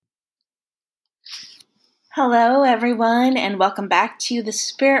Hello, everyone, and welcome back to the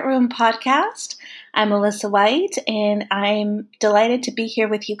Spirit Room podcast. I'm Melissa White, and I'm delighted to be here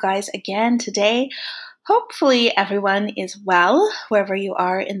with you guys again today. Hopefully, everyone is well wherever you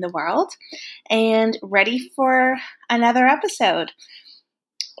are in the world and ready for another episode.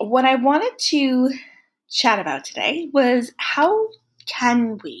 What I wanted to chat about today was how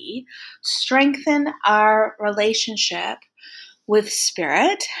can we strengthen our relationship with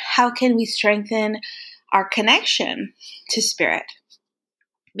Spirit? How can we strengthen our connection to Spirit?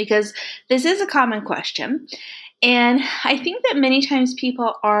 Because this is a common question, and I think that many times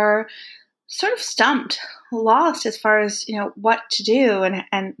people are sort of stumped, lost as far as what to do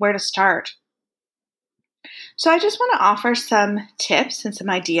and where to start. So I just want to offer some tips and some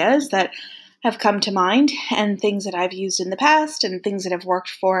ideas that have come to mind, and things that I've used in the past, and things that have worked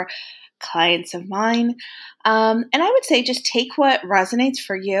for clients of mine. And I would say just take what resonates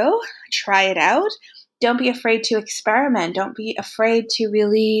for you, try it out. Don't be afraid to experiment. Don't be afraid to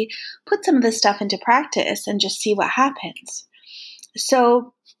really put some of this stuff into practice and just see what happens.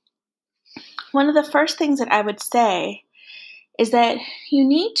 So one of the first things that I would say is that you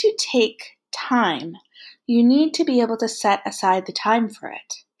need to take time. You need to be able to set aside the time for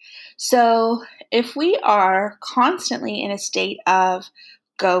it. So if we are constantly in a state of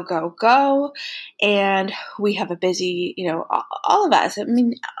go, go, go, and we have a busy, all of us,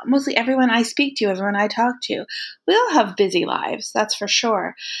 mostly everyone I speak to, everyone I talk to, we all have busy lives, that's for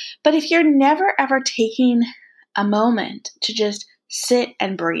sure. But if you're never ever taking a moment to just sit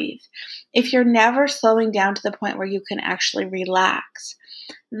and breathe, if you're never slowing down to the point where you can actually relax,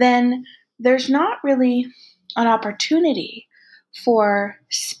 then there's not really an opportunity for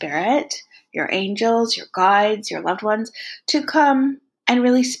Spirit, your angels, your guides, your loved ones to come and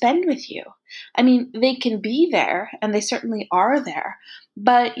really spend with you. They can be there, and they certainly are there,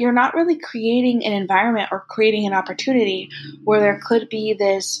 but you're not really creating an environment or creating an opportunity where there could be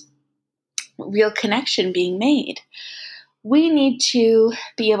this real connection being made. We need to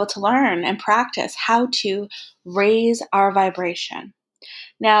be able to learn and practice how to raise our vibration.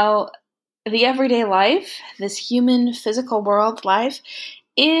 Now, the everyday life, this human physical world life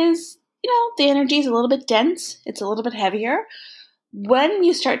is, the energy is a little bit dense. It's a little bit heavier. When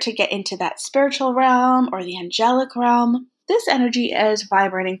you start to get into that spiritual realm or the angelic realm, this energy is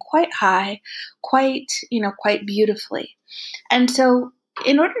vibrating quite high, quite beautifully. And so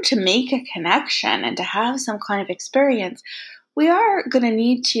in order to make a connection and to have some kind of experience, we are going to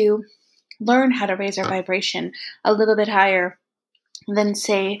need to learn how to raise our vibration a little bit higher than,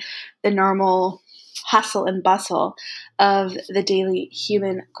 say, the normal hustle and bustle of the daily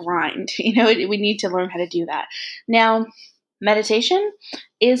human grind. We need to learn how to do that. Now, meditation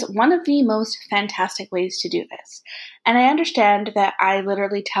is one of the most fantastic ways to do this. And I understand that I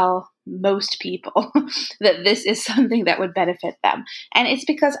literally tell most people that this is something that would benefit them. And it's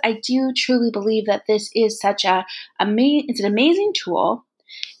because I do truly believe that this is it's an amazing tool.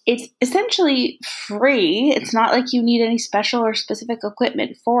 It's essentially free. It's not like you need any special or specific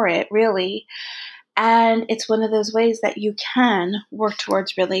equipment for it, really. And it's one of those ways that you can work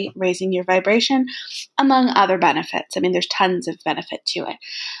towards really raising your vibration, among other benefits. There's tons of benefit to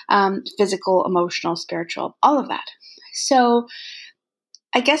it. Physical, emotional, spiritual, all of that. So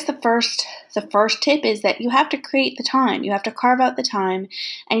I guess the first tip is that you have to create the time. You have to carve out the time,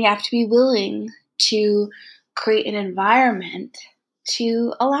 and you have to be willing to create an environment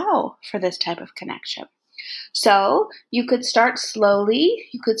to allow for this type of connection. So you could start slowly,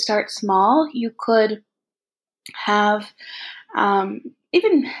 you could start small, you could have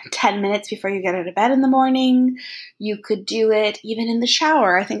even 10 minutes before you get out of bed in the morning. You could do it even in the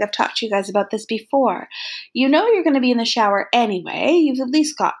shower. I think I've talked to you guys about this before. You're going to be in the shower anyway. You've at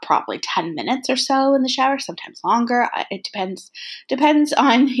least got probably 10 minutes or so in the shower, sometimes longer. It depends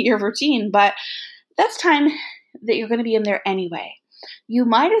on your routine, but that's time that you're going to be in there anyway. You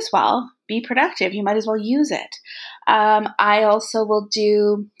might as well be productive. You might as well use it. I also will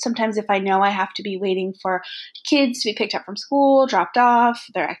do, sometimes if I know I have to be waiting for kids to be picked up from school, dropped off,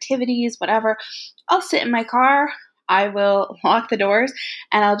 their activities, whatever, I'll sit in my car, I will lock the doors,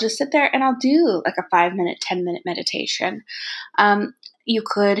 and I'll just sit there and I'll do like a 5-minute, 10-minute meditation. You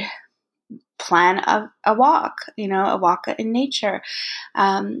could plan a walk, a walk in nature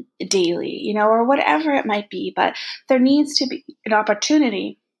daily, or whatever it might be. But there needs to be an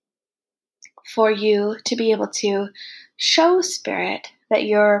opportunity for you to be able to show Spirit that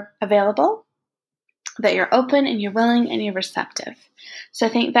you're available, that you're open and you're willing and you're receptive. So I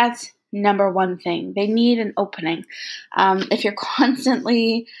think that's number one thing. They need an opening. If you're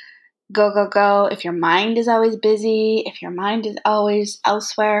constantly go, go, go, if your mind is always busy, if your mind is always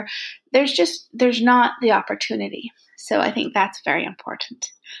elsewhere, there's not the opportunity. So I think that's very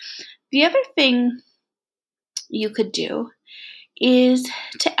important. The other thing you could do is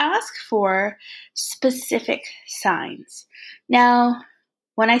to ask for specific signs. Now,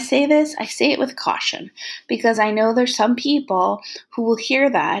 when I say this, I say it with caution because I know there's some people who will hear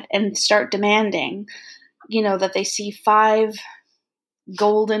that and start demanding, that they see five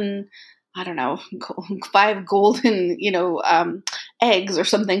golden, I don't know, five golden, eggs or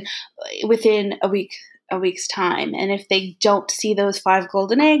something within a week's time. And if they don't see those five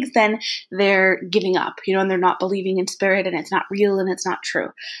golden eggs, then they're giving up, and they're not believing in spirit and it's not real and it's not true.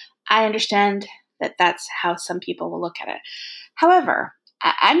 I understand that that's how some people will look at it. However,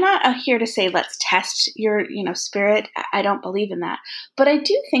 I'm not here to say let's test your, spirit. I don't believe in that. But I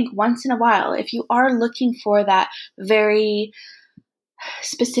do think once in a while, if you are looking for that very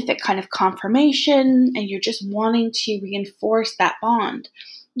specific kind of confirmation and you're just wanting to reinforce that bond,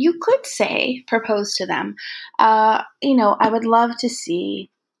 you could propose to them, I would love to see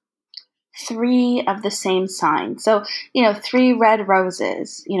 3 of the same sign. So, 3 red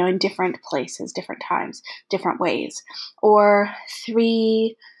roses, in different places, different times, different ways, or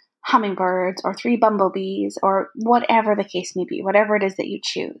 3 hummingbirds or 3 bumblebees or whatever the case may be, whatever it is that you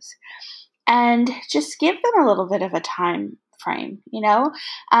choose. And just give them a little bit of a time frame,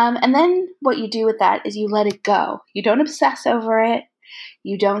 and then what you do with that is you let it go. You don't obsess over it.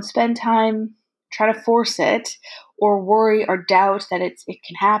 You don't spend time trying to force it or worry or doubt that it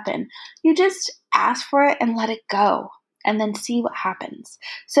can happen. You just ask for it and let it go and then see what happens.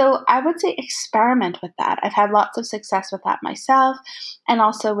 So I would say experiment with that. I've had lots of success with that myself and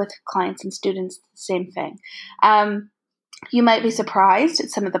also with clients and students, the same thing. You might be surprised at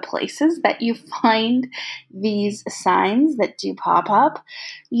some of the places that you find these signs that do pop up.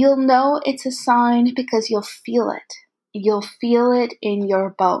 You'll know it's a sign because you'll feel it. You'll feel it in your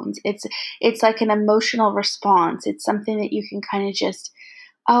bones. It's like an emotional response. It's something that you can kind of just,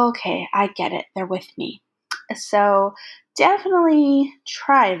 okay, I get it. They're with me. So definitely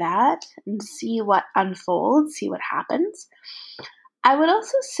try that and see what unfolds, see what happens. I would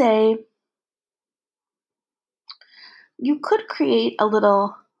also say you could create a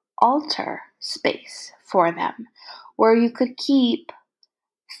little altar space for them where you could keep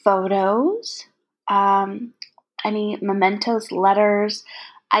photos, any mementos, letters,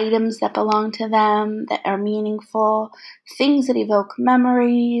 items that belong to them that are meaningful, things that evoke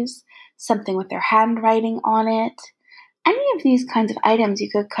memories, something with their handwriting on it. Any of these kinds of items you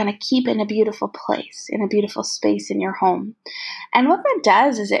could kind of keep in a beautiful place, in a beautiful space in your home. And what that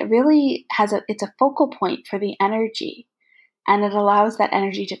does is it really it's a focal point for the energy, and it allows that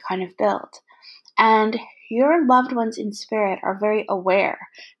energy to kind of build. And your loved ones in spirit are very aware.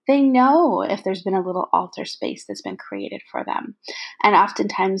 They know if there's been a little altar space that's been created for them. And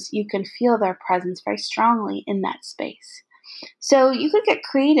oftentimes you can feel their presence very strongly in that space. So you could get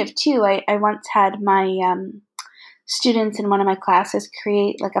creative too. I once had my students in one of my classes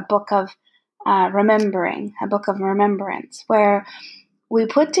create like a book of remembrance, where we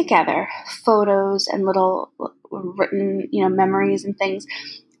put together photos and little written, memories and things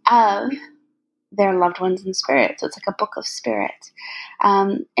of their loved ones in spirit. So it's like a book of spirit.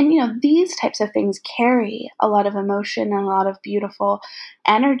 And these types of things carry a lot of emotion and a lot of beautiful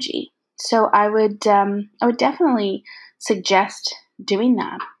energy. So I would definitely suggest doing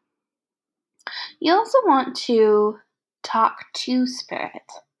that. You also want to talk to spirit.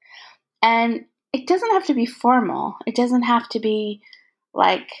 And it doesn't have to be formal. It doesn't have to be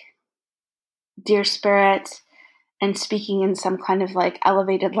like, dear spirit, and speaking in some kind of like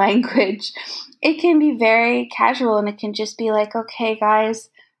elevated language. It can be very casual and it can just be like, okay, guys,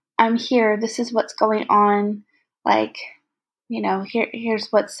 I'm here. This is what's going on. Like, here's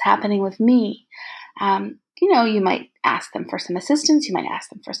what's happening with me. You might ask them for some assistance. You might ask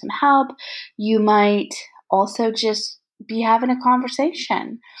them for some help. You might also just be having a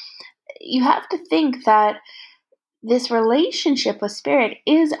conversation. You have to think that this relationship with spirit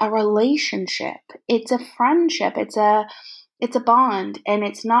is a relationship. It's a friendship. It's a bond, and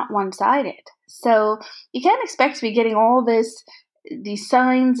it's not one-sided. So you can't expect to be getting all these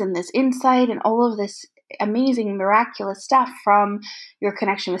signs and this insight and all of this amazing, miraculous stuff from your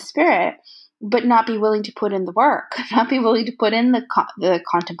connection with spirit, but not be willing to put in the work, not be willing to put in the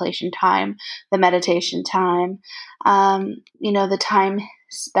contemplation time, the meditation time, the time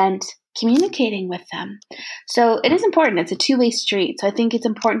spent communicating with them. So it is important. It's a two-way street. So I think it's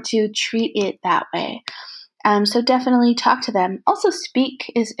important to treat it that way. So definitely talk to them. Also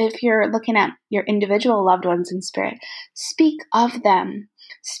speak, if you're looking at your individual loved ones in spirit, speak of them.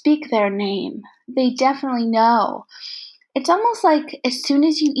 speak their name. They definitely know. It's almost like as soon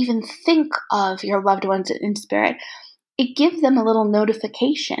as you even think of your loved ones in spirit, it gives them a little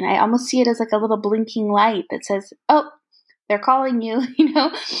notification. I almost see it as like a little blinking light that says, oh, they're calling you,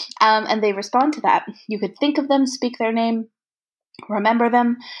 and they respond to that. You could think of them, speak their name, remember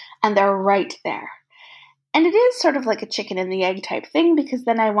them, and they're right there. And it is sort of like a chicken and the egg type thing, because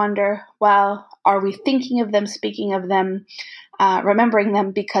then I wonder, well, are we thinking of them, speaking of them, remembering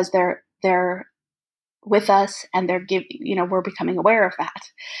them because they're with us and we're becoming aware of that.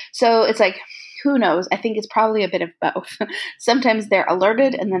 So it's like, who knows? I think it's probably a bit of both. Sometimes they're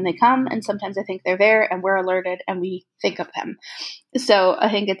alerted and then they come, and sometimes I think they're there and we're alerted and we think of them. So I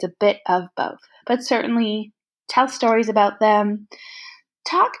think it's a bit of both. But certainly tell stories about them.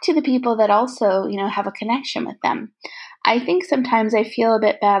 Talk to the people that also, have a connection with them. I think sometimes I feel a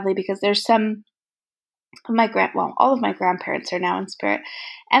bit badly because there's some of all of my grandparents are now in spirit,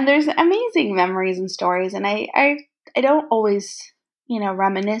 and there's amazing memories and stories, and I don't always,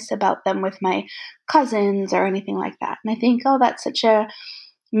 reminisce about them with my cousins or anything like that. And I think, oh, that's such a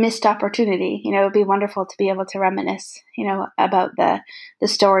missed opportunity. It would be wonderful to be able to reminisce, about the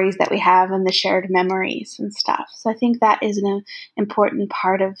stories that we have and the shared memories and stuff. So I think that is an important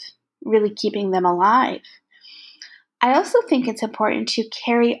part of really keeping them alive. I also think it's important to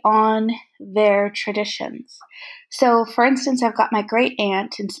carry on their traditions. So, for instance, I've got my great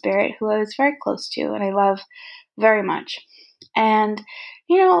aunt in spirit who I was very close to and I love very much. And,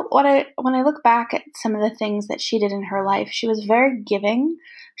 when I look back at some of the things that she did in her life, she was very giving.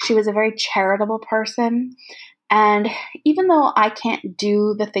 She was a very charitable person. And even though I can't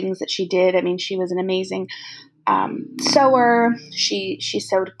do the things that she did, she was an amazing sewer. She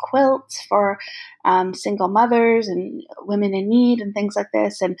sewed quilts for single mothers and women in need and things like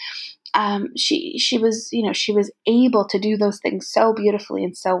this. And she was able to do those things so beautifully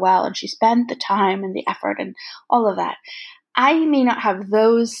and so well. And she spent the time and the effort and all of that. I may not have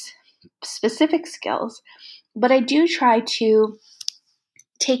those specific skills, but I do try to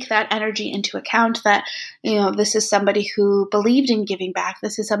take that energy into account that, this is somebody who believed in giving back.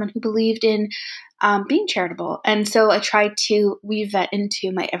 This is someone who believed in being charitable. And so I try to weave that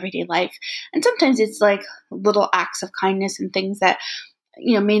into my everyday life. And sometimes it's like little acts of kindness and things that,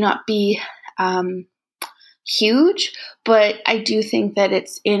 may not be huge, but I do think that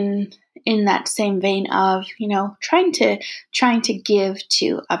it's in that same vein of, trying to give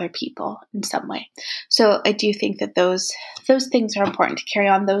to other people in some way. So I do think that those things are important to carry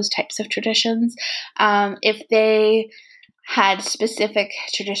on, those types of traditions. If they had specific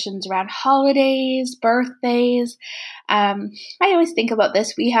traditions around holidays, birthdays, I always think about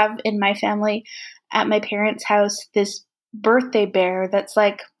this. We have in my family at my parents' house this birthday bear that's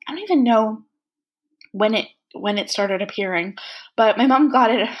like, I don't even know when it started appearing, but my mom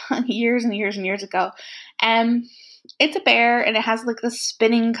got it years and years and years ago. And it's a bear and it has like this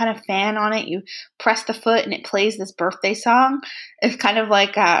spinning kind of fan on it. You press the foot and it plays this birthday song. It's kind of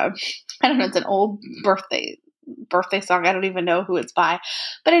like, I don't know, it's an old birthday song. I don't even know who it's by.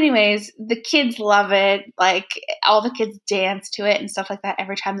 But anyways, the kids love it. Like all the kids dance to it and stuff like that.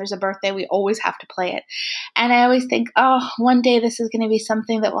 Every time there's a birthday, we always have to play it. And I always think, oh, one day this is going to be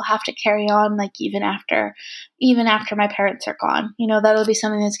something that we'll have to carry on, like even after my parents are gone. That'll be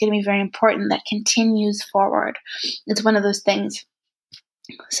something that's going to be very important that continues forward. It's one of those things.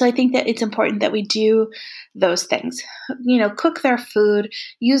 So I think that it's important that we do those things, cook their food,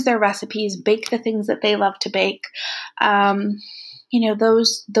 use their recipes, bake the things that they love to bake, those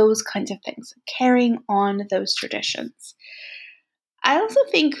kinds of things, carrying on those traditions. I also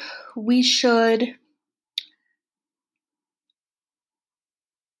think we should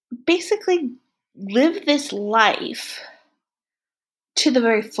basically live this life to the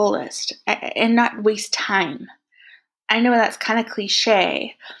very fullest and not waste time. I know that's kind of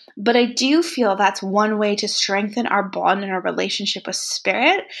cliche, but I do feel that's one way to strengthen our bond and our relationship with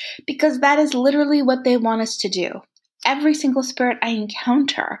spirit, because that is literally what they want us to do. Every single spirit I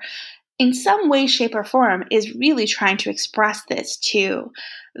encounter in some way, shape, or form is really trying to express this to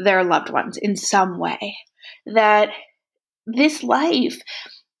their loved ones in some way. That this life,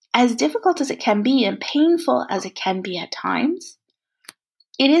 as difficult as it can be and painful as it can be at times,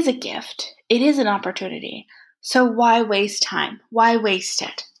 it is a gift. It is an opportunity. So why waste time? Why waste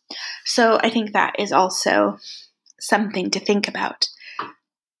it? So I think that is also something to think about.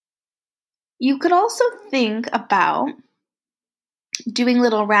 You could also think about doing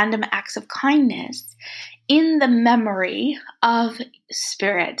little random acts of kindness in the memory of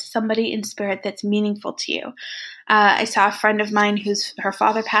spirit, somebody in spirit that's meaningful to you. I saw a friend of mine her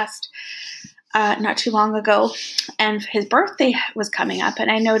father passed not too long ago, and his birthday was coming up,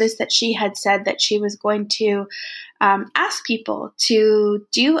 and I noticed that she had said that she was going to ask people to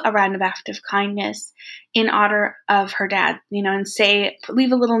do a random act of kindness in honor of her dad, and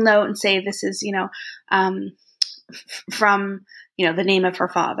leave a little note and say, this is, from, the name of her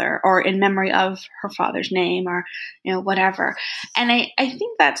father, or in memory of her father's name, or, whatever. And I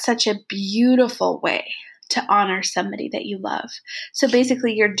think that's such a beautiful way to honor somebody that you love. So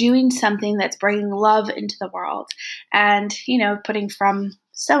basically you're doing something that's bringing love into the world, and, putting from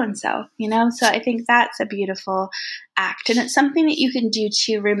so-and-so, so I think that's a beautiful act. And it's something that you can do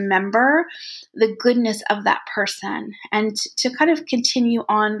to remember the goodness of that person, and to kind of continue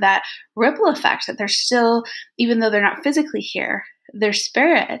on that ripple effect that they're still, even though they're not physically here, their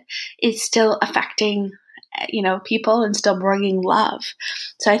spirit is still affecting, people, and still bringing love.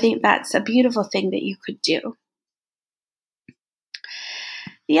 So I think that's a beautiful thing that you could do.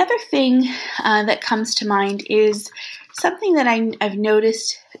 The other thing that comes to mind is something that I've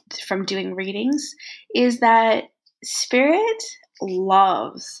noticed from doing readings, is that spirit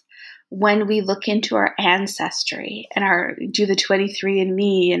loves when we look into our ancestry and do the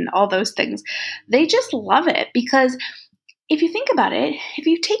 23andMe and all those things. They just love it, because if you think about it, if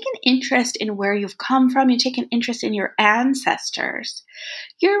you take an interest in where you've come from, you take an interest in your ancestors,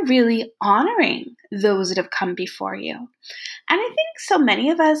 you're really honoring those that have come before you. And I think so many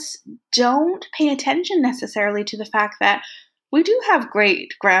of us don't pay attention necessarily to the fact that we do have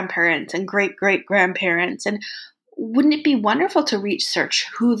great grandparents and great great grandparents. And wouldn't it be wonderful to research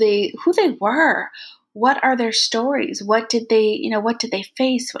who they were? What are their stories? What did they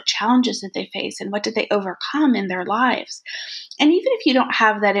face? What challenges did they face? And what did they overcome in their lives? And even if you don't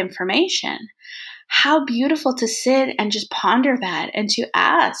have that information, how beautiful to sit and just ponder that, and to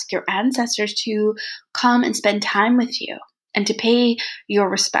ask your ancestors to come and spend time with you and to pay your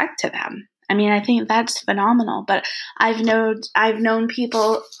respect to them. I mean, I think that's phenomenal. But I've known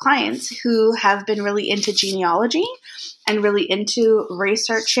clients who have been really into genealogy and really into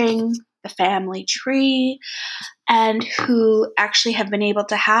researching the family tree, and who actually have been able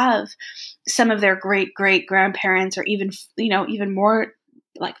to have some of their great great grandparents, or even more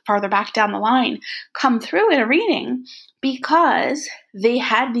like farther back down the line, come through in a reading, because they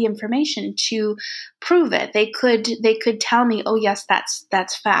had the information to prove it. They could tell me, oh yes,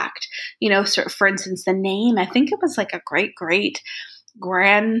 that's fact. For instance, the name, I think it was like a great great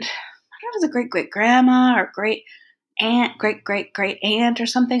grand, I don't know if it was a great great grandma or great aunt, great great great aunt or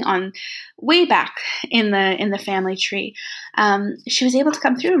something, on way back in the family tree. She was able to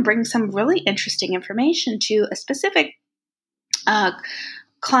come through and bring some really interesting information to a specific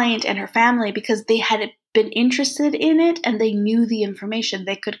client and her family, because they had been interested in it and they knew the information.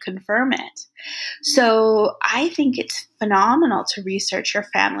 They could confirm it. So I think it's phenomenal to research your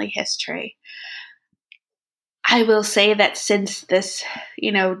family history. I will say that since this,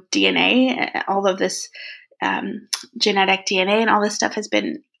 DNA, all of this genetic DNA and all this stuff has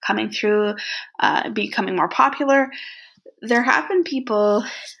been coming through, becoming more popular, there have been people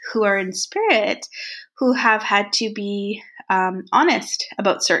who are in spirit who have had to be honest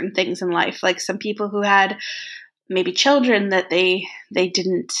about certain things in life. Like some people who had maybe children that they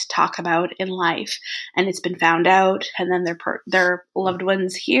didn't talk about in life, and it's been found out, and then their loved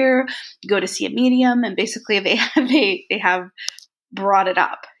ones here go to see a medium, and basically they have brought it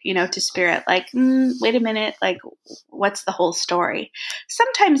up, to spirit, like, wait a minute, like, what's the whole story?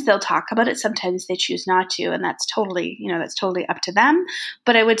 Sometimes they'll talk about it, sometimes they choose not to, and that's totally up to them.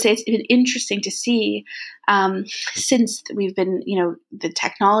 But I would say it's been interesting to see, since we've been, the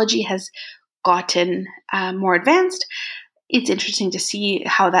technology has gotten more advanced, it's interesting to see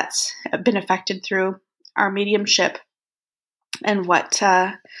how that's been affected through our mediumship, and what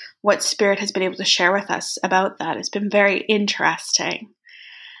spirit has been able to share with us about that. It's been very interesting.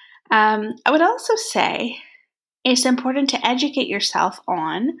 I would also say it's important to educate yourself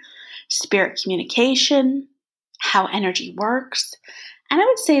on spirit communication, how energy works. And I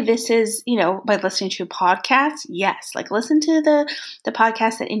would say this is, by listening to podcasts, yes, like listen to the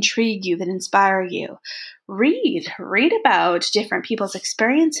podcasts that intrigue you, that inspire you. Read about different people's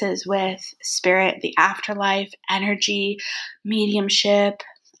experiences with spirit, the afterlife, energy, mediumship.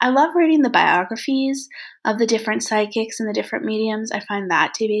 I love reading the biographies of the different psychics and the different mediums. I find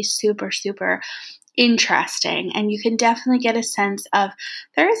that to be super, super interesting. And you can definitely get a sense of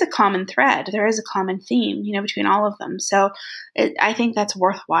there is a common thread, there is a common theme, between all of them. So I think that's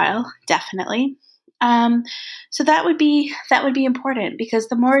worthwhile, definitely. So that would be important, because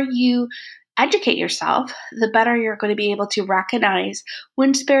the more you educate yourself, the better you're going to be able to recognize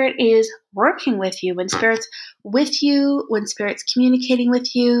when spirit is working with you, when spirit's with you, when spirit's communicating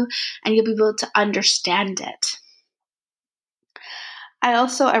with you, and you'll be able to understand it. I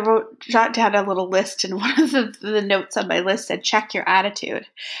jot down a little list, and one of the notes on my list said, check your attitude.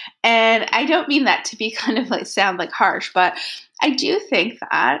 And I don't mean that to be kind of like sound like harsh, but I do think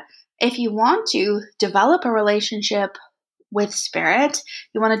that if you want to develop a relationship with spirit,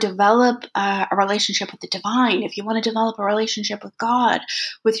 you want to develop a relationship with the divine, if you want to develop a relationship with God,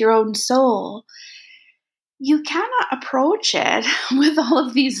 with your own soul, you cannot approach it with all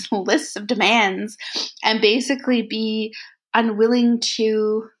of these lists of demands and basically be unwilling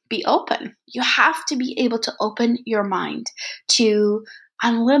to be open. You have to be able to open your mind to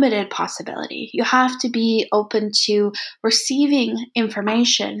unlimited possibility. You have to be open to receiving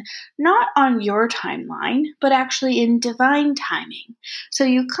information, not on your timeline, but actually in divine timing. So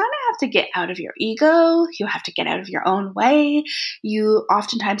you kind of have to get out of your ego. You have to get out of your own way. You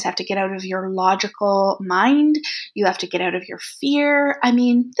oftentimes have to get out of your logical mind. You have to get out of your fear. I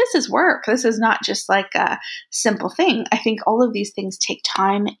mean, this is work. This is not just like a simple thing. I think all of these things take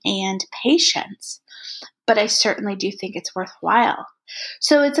time and patience, but I certainly do think it's worthwhile.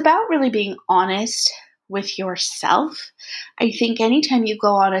 So it's about really being honest with yourself. I think anytime you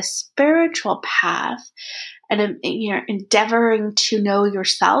go on a spiritual path and you're endeavoring to know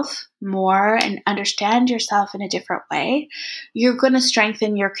yourself more and understand yourself in a different way, you're going to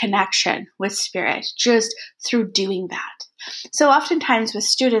strengthen your connection with spirit just through doing that. So oftentimes with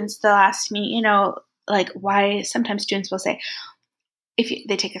students, they'll ask me, like why sometimes students will say,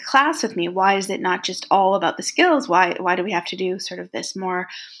 they take a class with me, why is it not just all about the skills? Why do we have to do sort of this more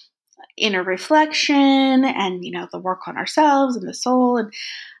inner reflection and, the work on ourselves and the soul? And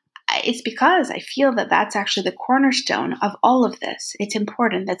it's because I feel that that's actually the cornerstone of all of this. It's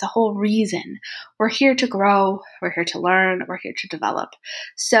important. That's a whole reason. We're here to grow. We're here to learn. We're here to develop.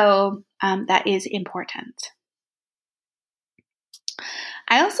 So that is important.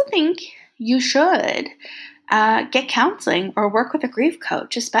 I also think you should get counseling or work with a grief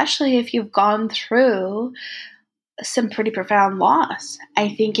coach, especially if you've gone through some pretty profound loss. I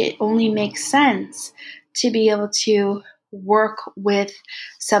think it only makes sense to be able to work with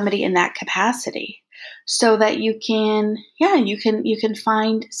somebody in that capacity so that you can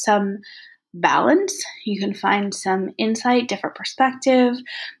find some balance, you can find some insight, different perspective,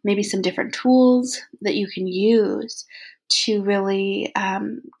 maybe some different tools that you can use to really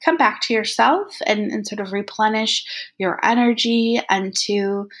come back to yourself and sort of replenish your energy and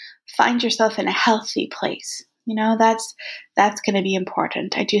to find yourself in a healthy place. That's going to be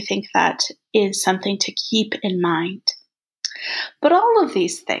important. I do think that is something to keep in mind. But all of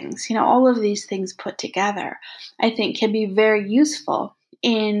these things put together, I think can be very useful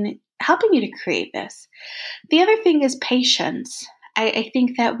in helping you to create this. The other thing is patience. I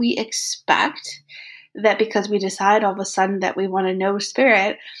think that we expect that because we decide all of a sudden that we want to know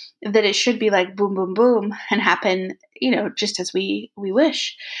spirit, that it should be like boom, boom, boom and happen, just as we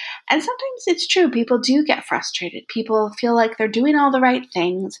wish. And sometimes it's true. People do get frustrated. People feel like they're doing all the right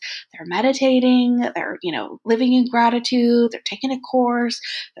things. They're meditating. They're, living in gratitude. They're taking a course.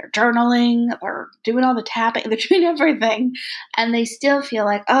 They're journaling. They're doing all the tapping. They're doing everything. And they still feel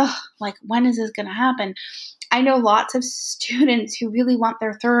like, when is this going to happen? I know lots of students who really want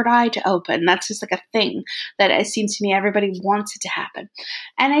their third eye to open. That's just like a thing that it seems to me everybody wants it to happen.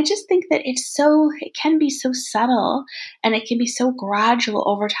 And I just think that it can be so subtle and it can be so gradual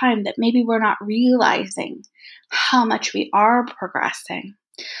over time that maybe we're not realizing how much we are progressing.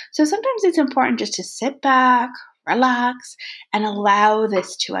 So sometimes it's important just to sit back, relax, and allow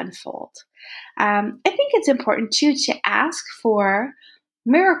this to unfold. I think it's important too to ask for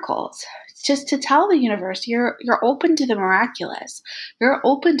miracles, just to tell the universe you're open to the miraculous. You're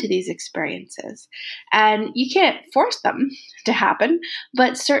open to these experiences. And you can't force them to happen,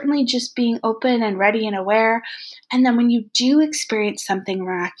 but certainly just being open and ready and aware. And then when you do experience something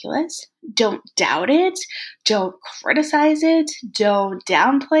miraculous, don't doubt it, don't criticize it, don't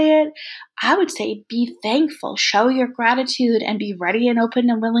downplay it. I would say be thankful, show your gratitude, and be ready and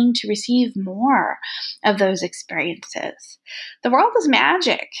open and willing to receive more of those experiences. The world is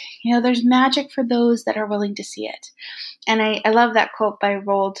magic. There's magic for those that are willing to see it. And I love that quote by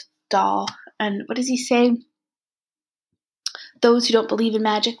Roald Dahl. And what does he say? Those who don't believe in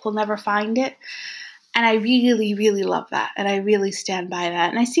magic will never find it. And I really, really love that. And I really stand by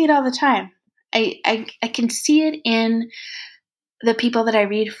that. And I see it all the time. I can see it in the people that I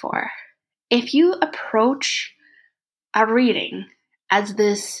read for. If you approach a reading as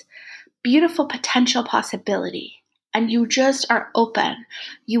this beautiful potential possibility and you just are open.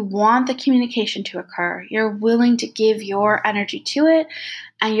 You want the communication to occur. You're willing to give your energy to it,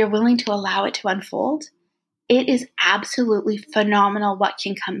 and you're willing to allow it to unfold. It is absolutely phenomenal what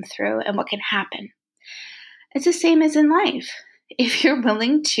can come through and what can happen. It's the same as in life. If you're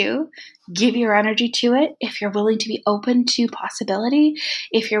willing to give your energy to it, if you're willing to be open to possibility,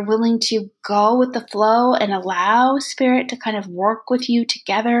 if you're willing to go with the flow and allow spirit to kind of work with you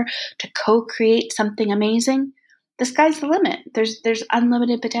together to co-create something amazing, the sky's the limit. There's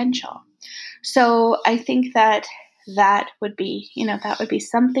unlimited potential. So I think that would be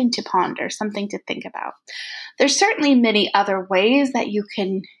something to ponder, something to think about. There's certainly many other ways that you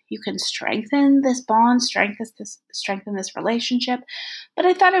can strengthen this bond, strengthen this relationship. But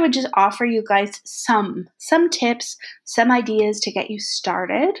I thought I would just offer you guys some tips, some ideas to get you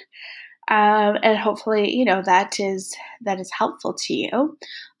started. And hopefully, that is helpful to you.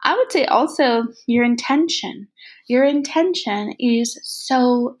 I would say also your intention. Your intention is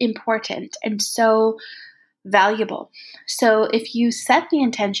so important and so valuable. So if you set the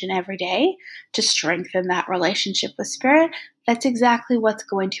intention every day to strengthen that relationship with spirit, that's exactly what's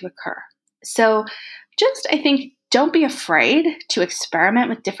going to occur. So I think, don't be afraid to experiment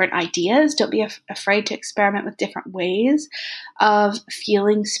with different ideas. Don't be afraid to experiment with different ways of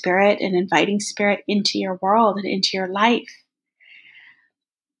feeling spirit and inviting spirit into your world and into your life.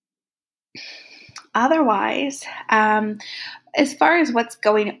 Otherwise, as far as what's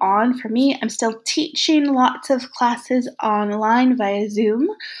going on for me, I'm still teaching lots of classes online via Zoom,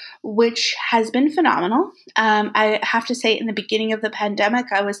 which has been phenomenal. I have to say, in the beginning of the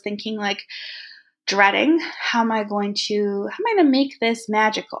pandemic, I was thinking dreading, how am I going to make this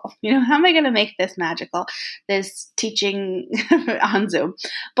magical? How am I going to make this magical, this teaching on Zoom?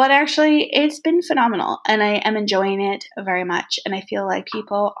 But actually, it's been phenomenal, and I am enjoying it very much. And I feel like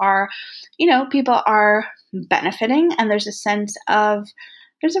people are benefiting, and there's a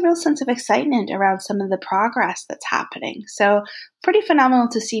real sense of excitement around some of the progress that's happening. So pretty phenomenal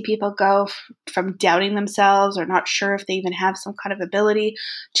to see people go from doubting themselves or not sure if they even have some kind of ability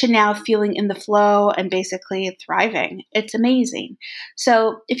to now feeling in the flow and basically thriving. It's amazing.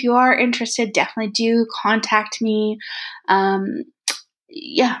 So if you are interested, definitely do contact me.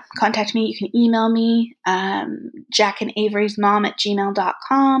 Contact me. You can email me,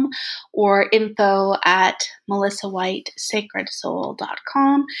 jackandaverysmom@gmail.com or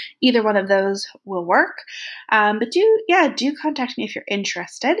info@melissawhitesacredsoul.com. Either one of those will work. But do contact me if you're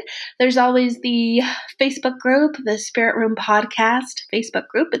interested. There's always the Facebook group, the Spirit Room Podcast Facebook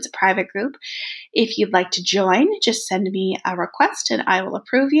group. It's a private group. If you'd like to join, just send me a request and I will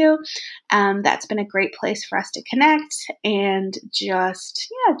approve you. That's been a great place for us to connect and just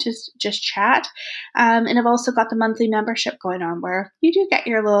chat. And I've also got the monthly membership going on where you do get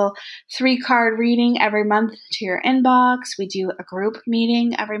your little 3-card reading every month to your inbox. We do a group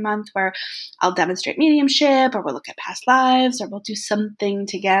meeting every month where I'll demonstrate mediumship, or we'll look at past lives, or we'll do something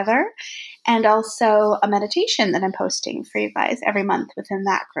together. And also a meditation that I'm posting for you guys every month within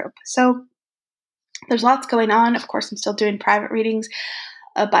that group. So there's lots going on. Of course, I'm still doing private readings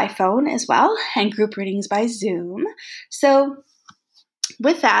by phone as well, and group readings by Zoom. So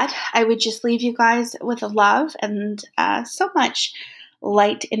with that, I would just leave you guys with a love and so much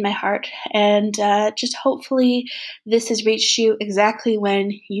light in my heart. And just hopefully this has reached you exactly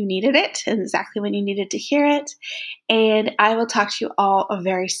when you needed it and exactly when you needed to hear it. And I will talk to you all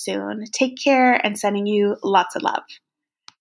very soon. Take care, and sending you lots of love.